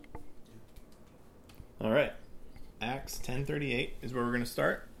All right. Acts 10:38 is where we're going to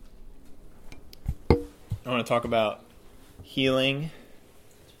start. I want to talk about healing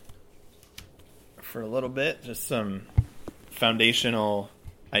for a little bit, just some foundational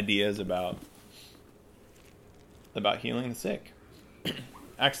ideas about healing the sick.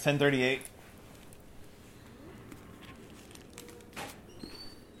 Acts 10:38.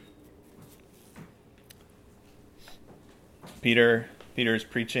 Peter's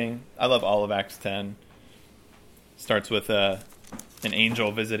preaching. I love all of Acts 10. Starts with an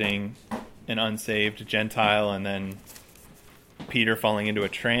angel visiting an unsaved Gentile, and then Peter falling into a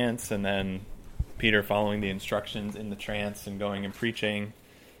trance, and then Peter following the instructions in the trance and going and preaching.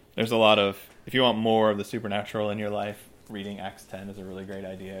 There's a lot of, if you want more of the supernatural in your life, reading Acts 10 is a really great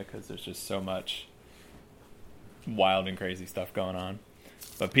idea because there's just so much wild and crazy stuff going on.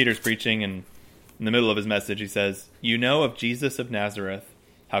 But Peter's preaching, and in the middle of his message he says, "You know of Jesus of Nazareth,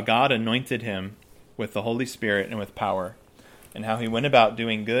 how God anointed him with the Holy Spirit and with power, and how he went about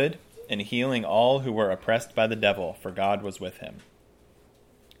doing good and healing all who were oppressed by the devil, for God was with him."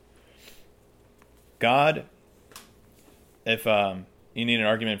 God, if you need an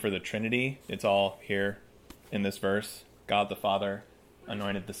argument for the Trinity, it's all here in this verse. God the Father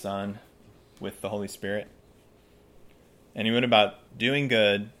anointed the Son with the Holy Spirit. And he went about doing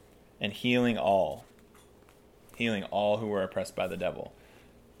good and healing all who were oppressed by the devil.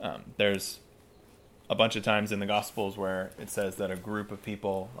 There's a bunch of times in the Gospels where it says that a group of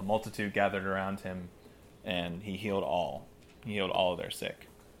people, a multitude gathered around him, and he healed all. He healed all of their sick.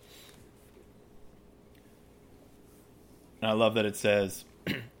 And I love that it says,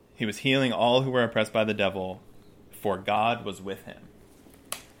 he was healing all who were oppressed by the devil, for God was with him.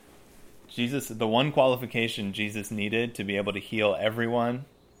 Jesus, the one qualification Jesus needed to be able to heal everyone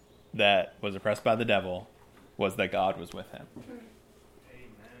that was oppressed by the devil was that God was with him.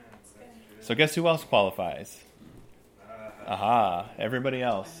 So guess who else qualifies? Aha, everybody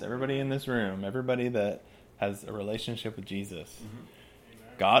else. Everybody in this room. Everybody that has a relationship with Jesus.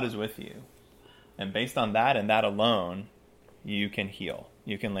 God is with you. And based on that and that alone, you can heal.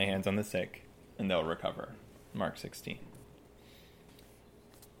 You can lay hands on the sick and they'll recover. Mark 16.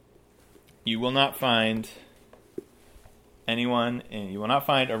 You will not find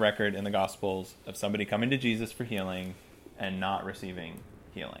a record in the Gospels of somebody coming to Jesus for healing and not receiving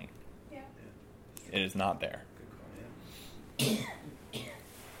healing. Yeah. It is not there.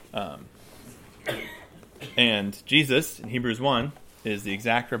 And Jesus, in Hebrews 1, is the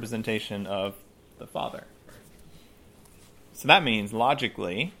exact representation of the Father. So that means,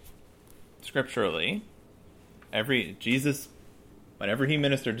 logically, scripturally, Jesus, whenever he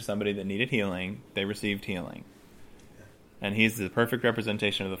ministered to somebody that needed healing, they received healing. And he's the perfect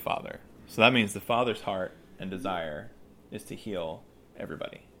representation of the Father. So that means the Father's heart and desire is to heal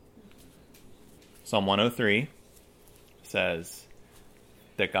everybody. Psalm 103 says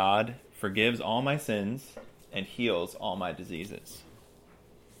that God forgives all my sins and heals all my diseases.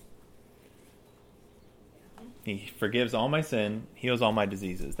 He forgives all my sin, heals all my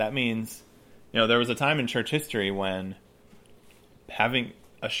diseases. That means, there was a time in church history when having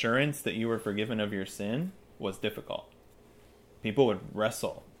assurance that you were forgiven of your sin was difficult. People would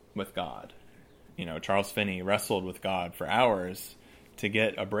wrestle with God. Charles Finney wrestled with God for hours to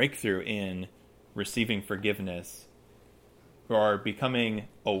get a breakthrough in receiving forgiveness or becoming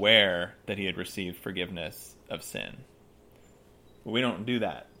aware that he had received forgiveness of sin. But we don't do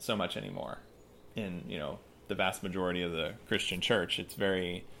that so much anymore in, the vast majority of the Christian church. It's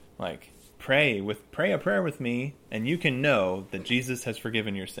very pray a prayer with me and you can know that Jesus has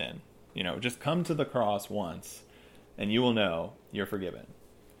forgiven your sin. Just come to the cross once and you will know you're forgiven.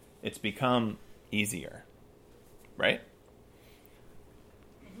 It's become easier, right?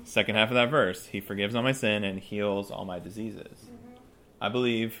 Second half of that verse, he forgives all my sin and heals all my diseases. I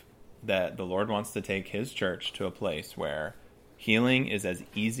believe that the Lord wants to take his church to a place where healing is as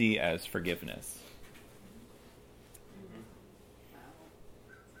easy as forgiveness.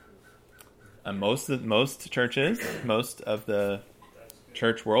 And most churches, most of the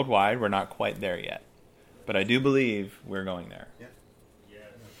church worldwide, we're not quite there yet. But I do believe we're going there. Yeah.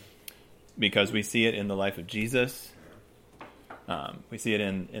 Because we see it in the life of Jesus. We see it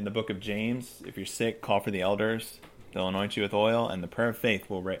in the book of James. If you're sick, call for the elders. They'll anoint you with oil, and the prayer of faith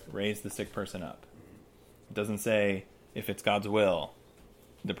will raise the sick person up. It doesn't say, if it's God's will,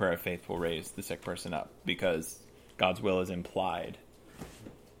 the prayer of faith will raise the sick person up, because God's will is implied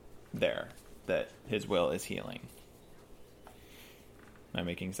there, that his will is healing. Am I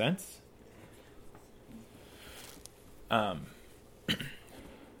making sense? Let's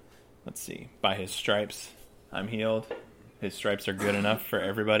see. By his stripes, I'm healed. His stripes are good enough for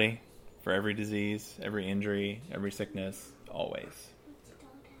everybody. for every disease, every injury, every sickness, always.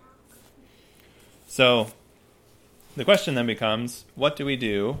 So the question then becomes, what do we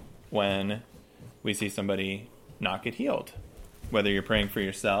do when we see somebody not get healed? Whether you're praying for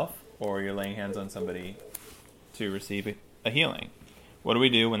yourself or you're laying hands on somebody to receive a healing. What do we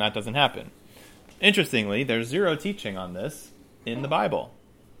do when that doesn't happen? Interestingly, there's zero teaching on this in the Bible.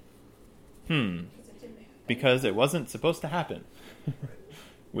 Because it wasn't supposed to happen.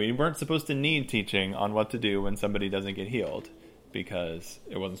 We weren't supposed to need teaching on what to do when somebody doesn't get healed, because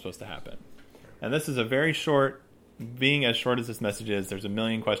it wasn't supposed to happen. And this is a very short, being as short as this message is, there's a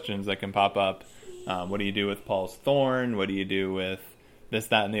million questions that can pop up. What do you do with Paul's thorn? What do you do with this,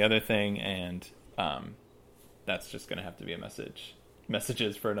 that, and the other thing? And that's just going to have to be a message.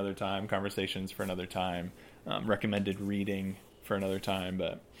 Messages for another time, conversations for another time, recommended reading for another time.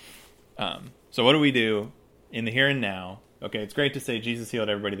 But so what do we do in the here and now? Okay, it's great to say Jesus healed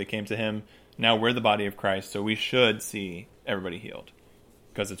everybody that came to him. Now we're the body of Christ, so we should see everybody healed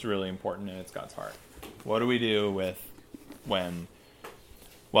because it's really important and it's God's heart. What do we do with when,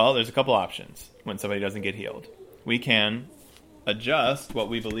 well, there's a couple options when somebody doesn't get healed. We can adjust what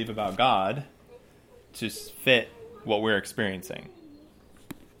we believe about God to fit what we're experiencing.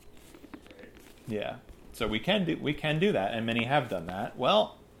 Yeah, so we can do that, and many have done that.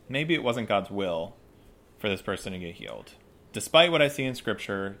 Well, maybe it wasn't God's will for this person to get healed. Despite what I see in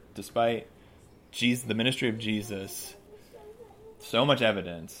Scripture, despite the ministry of Jesus, so much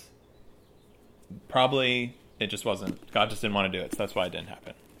evidence, probably it just wasn't. God just didn't want to do it, so that's why it didn't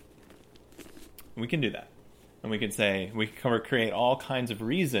happen. We can do that. And we can say, we can create all kinds of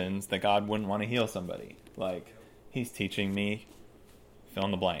reasons that God wouldn't want to heal somebody. Like, he's teaching me, fill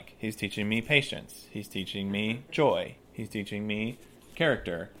in the blank. He's teaching me patience. He's teaching me joy. He's teaching me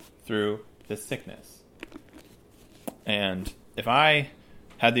character through this sickness. And if I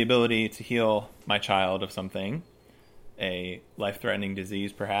had the ability to heal my child of something, a life-threatening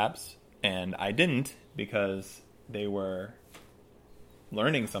disease perhaps, and I didn't because they were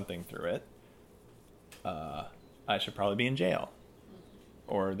learning something through it, I should probably be in jail.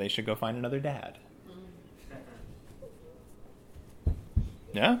 Or they should go find another dad.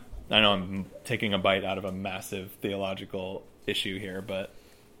 Yeah? I know I'm taking a bite out of a massive theological issue here, but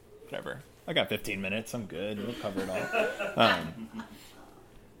whatever. I got 15 minutes. I'm good. We'll cover it all.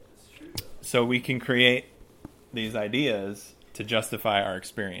 So we can create these ideas to justify our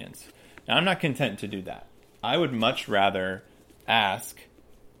experience. Now, I'm not content to do that. I would much rather ask,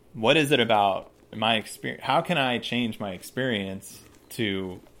 what is it about my experience? How can I change my experience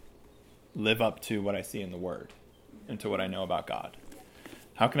to live up to what I see in the Word and to what I know about God?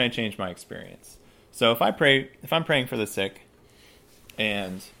 How can I change my experience? So if I'm praying for the sick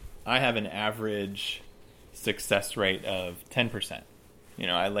and I have an average success rate of 10%,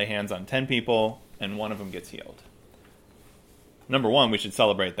 I lay hands on 10 people and one of them gets healed. Number one, we should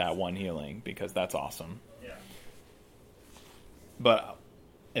celebrate that one healing because that's awesome. Yeah. But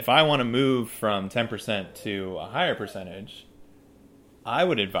if I want to move from 10% to a higher percentage, I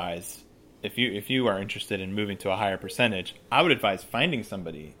would advise, if you are interested in moving to a higher percentage, I would advise finding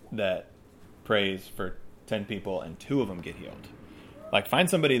somebody that prays for 10 people and 2 of them get healed. Like, find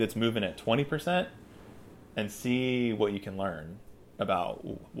somebody that's moving at 20% and see what you can learn about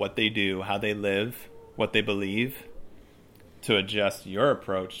what they do, how they live, what they believe, to adjust your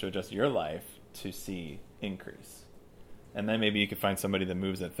approach, to adjust your life to see increase. And then maybe you could find somebody that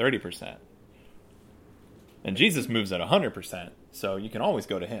moves at 30%. And Jesus moves at 100%, so you can always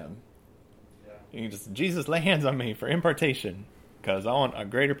go to him. Yeah. You can just, Jesus, lay hands on me for impartation, because I want a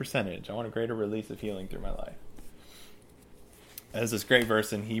greater percentage. I want a greater release of healing through my life. There's this great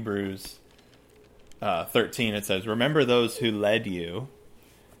verse in Hebrews 13. It says, remember those who led you,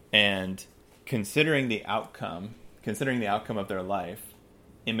 and considering the outcome of their life,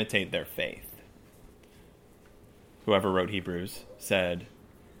 imitate their faith. Whoever wrote Hebrews said,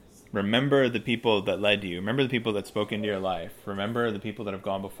 remember the people that led you. Remember the people that spoke into your life. Remember the people that have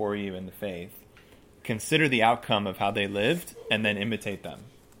gone before you in the faith. Consider the outcome of how they lived, and then imitate them.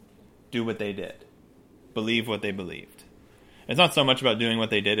 Do what they did. Believe what they believed. It's not so much about doing what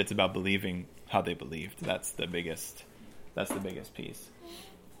they did, it's about believing how they believed. That's the biggest piece.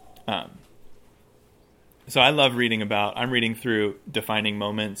 So I love reading I'm reading through Defining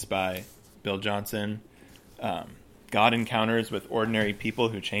Moments by Bill Johnson. God encounters with ordinary people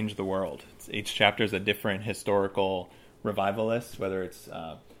who change the world. Each chapter is a different historical revivalist, whether it's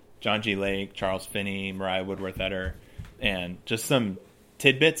John G. Lake, Charles Finney, Mariah Woodworth-Etter, and just some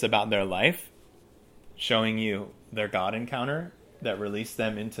tidbits about their life showing you their God encounter that released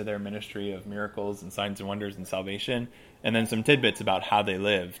them into their ministry of miracles and signs and wonders and salvation, and then some tidbits about how they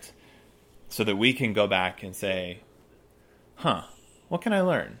lived so that we can go back and say, what can I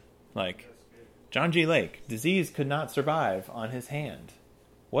learn? Like, John G. Lake, disease could not survive on his hand.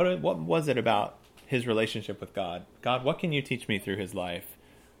 What was it about his relationship with God? God, what can you teach me through his life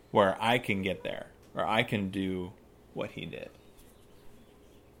where I can get there, or I can do what he did?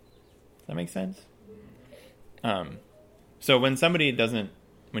 Does that make sense? So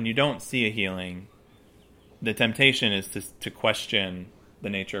when you don't see a healing, the temptation is to question the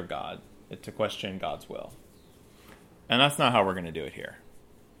nature of God, to question God's will. And that's not how we're going to do it here.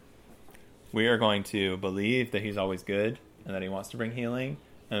 We are going to believe that he's always good and that he wants to bring healing,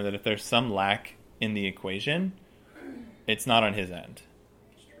 and that if there's some lack in the equation, it's not on his end.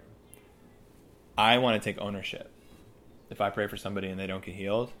 I want to take ownership. If I pray for somebody and they don't get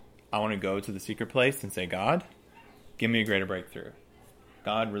healed, I want to go to the secret place and say, God, give me a greater breakthrough.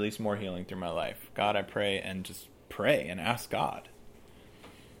 God, release more healing through my life. God, I pray, and just pray and ask God.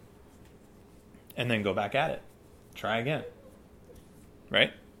 And then go back at it. Try again.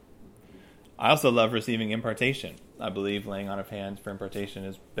 Right? I also love receiving impartation. I believe laying on of hands for impartation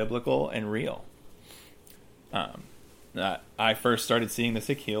is biblical and real. I first started seeing the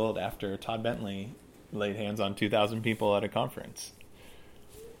sick healed after Todd Bentley laid hands on 2,000 people at a conference.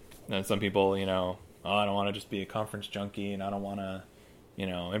 And some people, I don't want to just be a conference junkie, and I don't want to,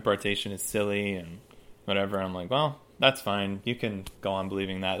 impartation is silly and whatever. I'm like, well, that's fine. You can go on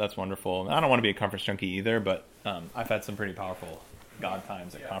believing that. That's wonderful. I don't want to be a conference junkie either, but I've had some pretty powerful God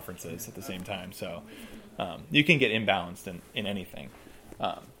times at conferences at the same time. So you can get imbalanced in anything.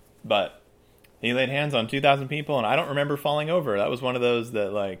 But he laid hands on 2,000 people, and I don't remember falling over. That was one of those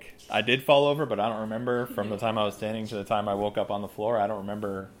that, like, I did fall over, but I don't remember from the time I was standing to the time I woke up on the floor. I don't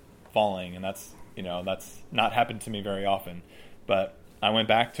remember falling, and that's not happened to me very often. But I went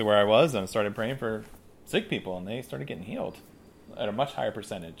back to where I was and started praying for sick people, and they started getting healed at a much higher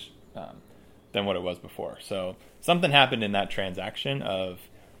percentage than what it was before. So something happened in that transaction of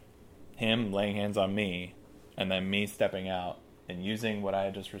him laying hands on me and then me stepping out and using what I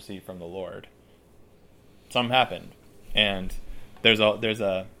had just received from the Lord. Something happened. And there's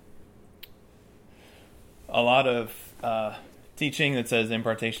a lot of teaching that says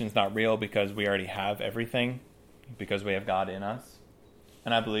impartation is not real because we already have everything, because we have God in us.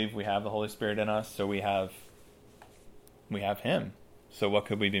 And I believe we have the Holy Spirit in us, so we have him. So what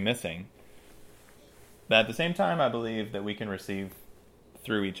could we be missing? But at the same time, I believe that we can receive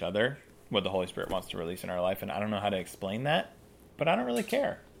through each other what the Holy Spirit wants to release in our life. And I don't know how to explain that, but I don't really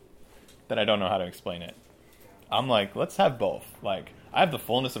care that I don't know how to explain it. I'm like, let's have both. Like, I have the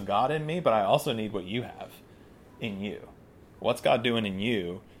fullness of God in me, but I also need what you have in you. What's God doing in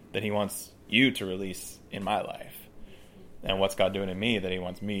you that he wants you to release in my life? And what's God doing in me that he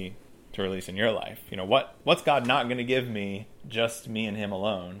wants me to release in your life? What's God not going to give me, just me and him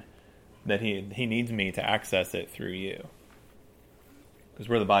alone, that he needs me to access it through you? Because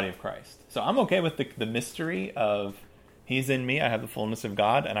we're the body of Christ. So I'm okay with the mystery of he's in me, I have the fullness of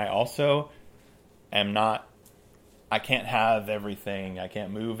God, and I also am not, I can't have everything, I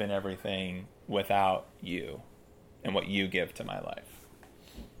can't move in everything without you and what you give to my life.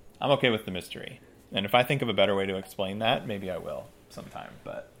 I'm okay with the mystery. And if I think of a better way to explain that, maybe I will sometime.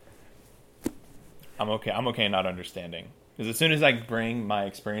 But I'm okay not understanding. Because as soon as I bring my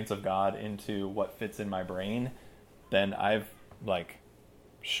experience of God into what fits in my brain, then I've,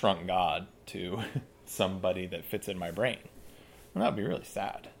 shrunk God to somebody that fits in my brain. And that would be really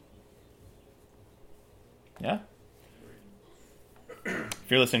sad. Yeah? If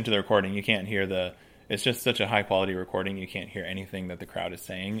you're listening to the recording, you can't hear it's just such a high quality recording, you can't hear anything that the crowd is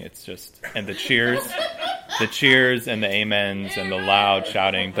saying. It's just, and the cheers and the amens and the loud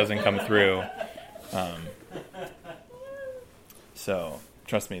shouting doesn't come through. So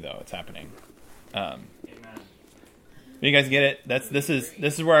trust me though, it's happening. You guys get it? This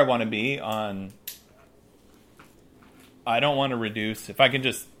is where I want to be on. I don't want to reduce, if I can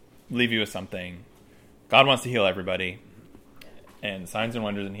just leave you with something. God wants to heal everybody. And signs and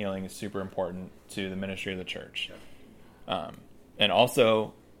wonders and healing is super important to the ministry of the church. And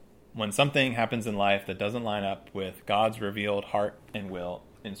also, when something happens in life that doesn't line up with God's revealed heart and will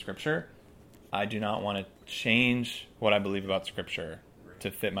in Scripture, I do not want to change what I believe about Scripture to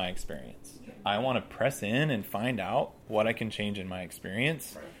fit my experience. I want to press in and find out what I can change in my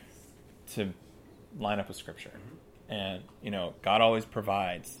experience to line up with Scripture. And, God always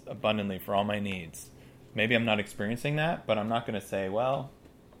provides abundantly for all my needs. Maybe I'm not experiencing that, but I'm not going to say, well,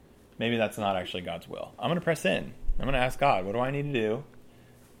 maybe that's not actually God's will. I'm going to press in. I'm going to ask God, what do I need to do?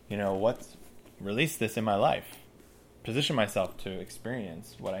 Release this in my life. Position myself to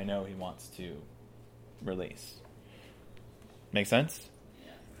experience what I know he wants to release. Make sense?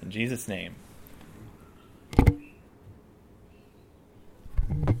 In Jesus' name.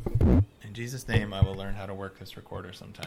 In Jesus' name, I will learn how to work this recorder sometime.